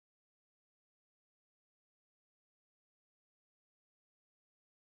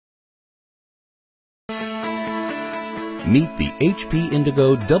Meet the HP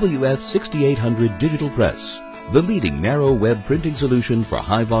Indigo WS6800 digital press, the leading narrow web printing solution for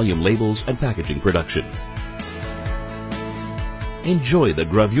high-volume labels and packaging production. Enjoy the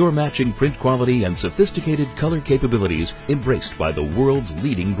gravure-matching print quality and sophisticated color capabilities embraced by the world's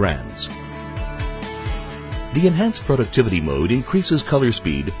leading brands. The enhanced productivity mode increases color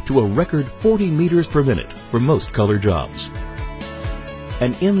speed to a record 40 meters per minute for most color jobs.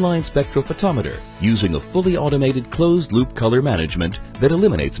 An inline spectrophotometer using a fully automated closed-loop color management that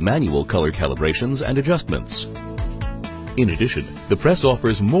eliminates manual color calibrations and adjustments. In addition, the press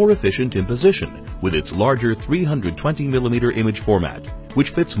offers more efficient imposition with its larger 320mm image format, which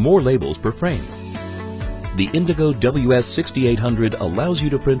fits more labels per frame. The Indigo WS6800 allows you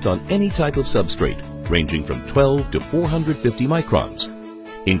to print on any type of substrate, ranging from 12 to 450 microns,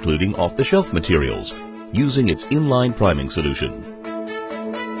 including off-the-shelf materials, using its inline priming solution.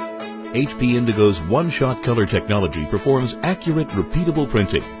 HP Indigo's one-shot color technology performs accurate, repeatable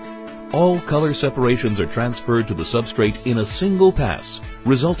printing. All color separations are transferred to the substrate in a single pass,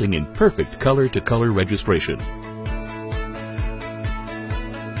 resulting in perfect color-to-color registration.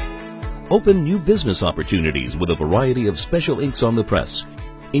 Open new business opportunities with a variety of special inks on the press,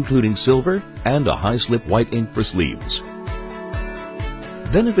 including silver and a high-slip white ink for sleeves.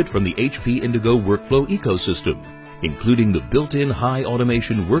 Benefit from the HP Indigo workflow ecosystem, including the built-in high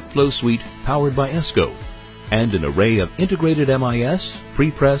automation workflow suite powered by ESCO, and an array of integrated MIS,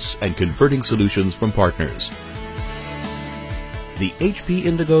 pre-press, and converting solutions from partners. The HP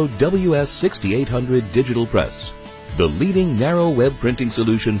Indigo WS6800 digital press, the leading narrow web printing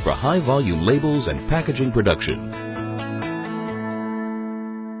solution for high-volume labels and packaging production.